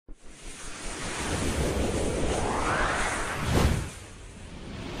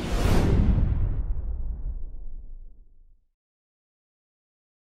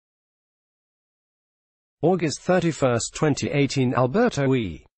August 31, 2018. Alberto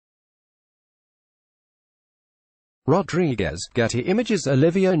E. Rodriguez. Getty Images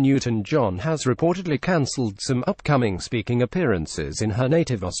Olivia Newton-John has reportedly cancelled some upcoming speaking appearances in her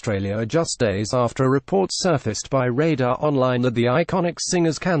native Australia just days after a report surfaced by Radar Online that the iconic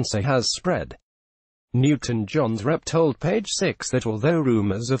singer's cancer has spread. Newton-John's rep told Page Six that although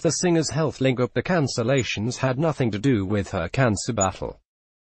rumours of the singer's health link up the cancellations had nothing to do with her cancer battle.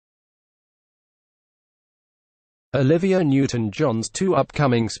 Olivia Newton-John's two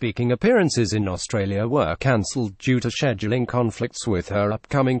upcoming speaking appearances in Australia were cancelled due to scheduling conflicts with her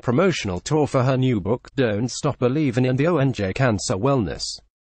upcoming promotional tour for her new book, Don't Stop Believin' in the ONJ Cancer Wellness.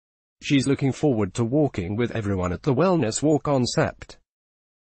 She's looking forward to walking with everyone at the Wellness Walk on Sept.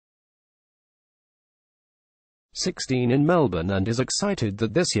 16 in Melbourne and is excited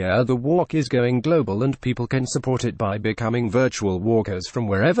that this year the walk is going global and people can support it by becoming virtual walkers from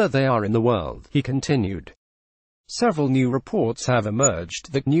wherever they are in the world, he continued. Several new reports have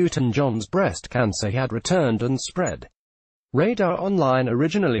emerged that Newton-John's breast cancer had returned and spread. Radar Online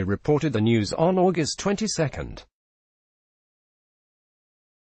originally reported the news on August 22.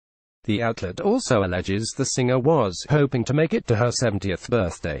 The outlet also alleges the singer was hoping to make it to her 70th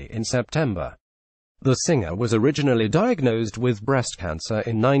birthday in September. The singer was originally diagnosed with breast cancer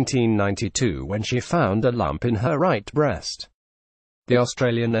in 1992 when she found a lump in her right breast. The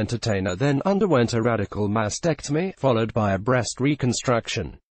Australian entertainer then underwent a radical mastectomy, followed by a breast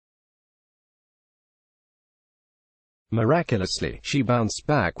reconstruction. Miraculously, she bounced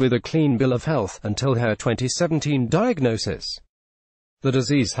back with a clean bill of health until her 2017 diagnosis. The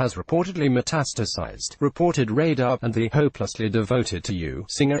disease has reportedly metastasized, reported Radar, and the hopelessly devoted to you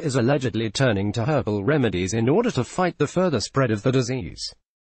singer is allegedly turning to herbal remedies in order to fight the further spread of the disease.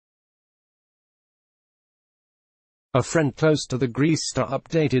 A friend close to the Grease star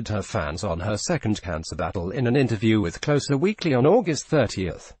updated her fans on her second cancer battle in an interview with Closer Weekly on August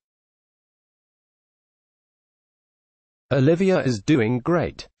 30. Olivia is doing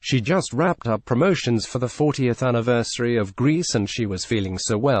great. She just wrapped up promotions for the 40th anniversary of Grease and she was feeling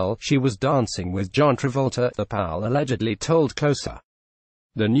so well, she was dancing with John Travolta, the pal allegedly told Closer.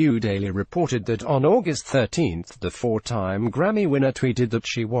 The New Daily reported that on August 13, the four-time Grammy winner tweeted that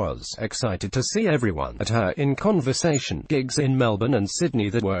she was excited to see everyone at her In Conversation gigs in Melbourne and Sydney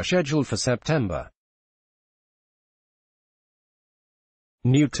that were scheduled for September.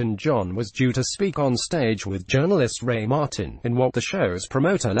 Newton-John was due to speak on stage with journalist Ray Martin, in what the show's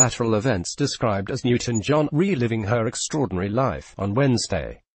promoter Lateral Events described as Newton-John reliving her extraordinary life, on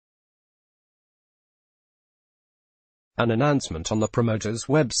Wednesday. An announcement on the promoter's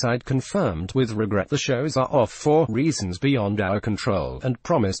website confirmed with regret the shows are off for reasons beyond our control, and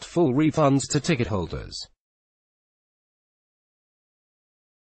promised full refunds to ticket holders.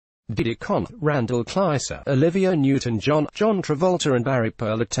 Diddy Conner, Randall Kleiser, Olivia Newton-John, John Travolta and Barry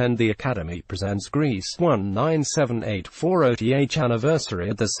Pearl attend the Academy Presents Grease 19784th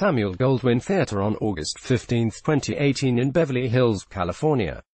anniversary at the Samuel Goldwyn Theatre on August 15, 2018 in Beverly Hills,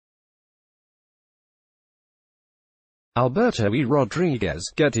 California. Alberto E.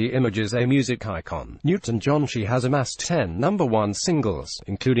 Rodriguez, Getty Images. A music icon, Newton-John, she has amassed 10 #1 singles,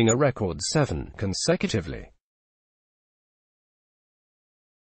 including a record 7 consecutively.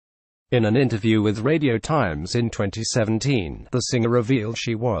 In an interview with Radio Times in 2017, the singer revealed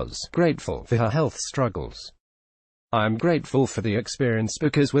she was grateful for her health struggles. "I'm grateful for the experience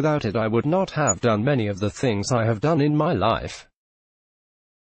because without it I would not have done many of the things I have done in my life.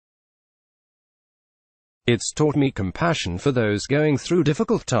 It's taught me compassion for those going through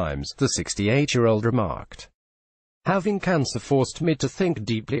difficult times," the 68-year-old remarked. "Having cancer forced me to think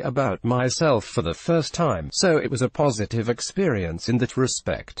deeply about myself for the first time, so it was a positive experience in that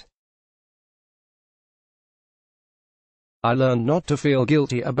respect. I learned not to feel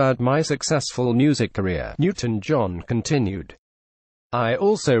guilty about my successful music career," Newton-John continued. "I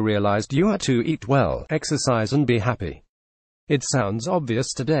also realized you had to eat well, exercise and be happy. It sounds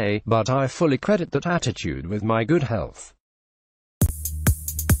obvious today, but I fully credit that attitude with my good health.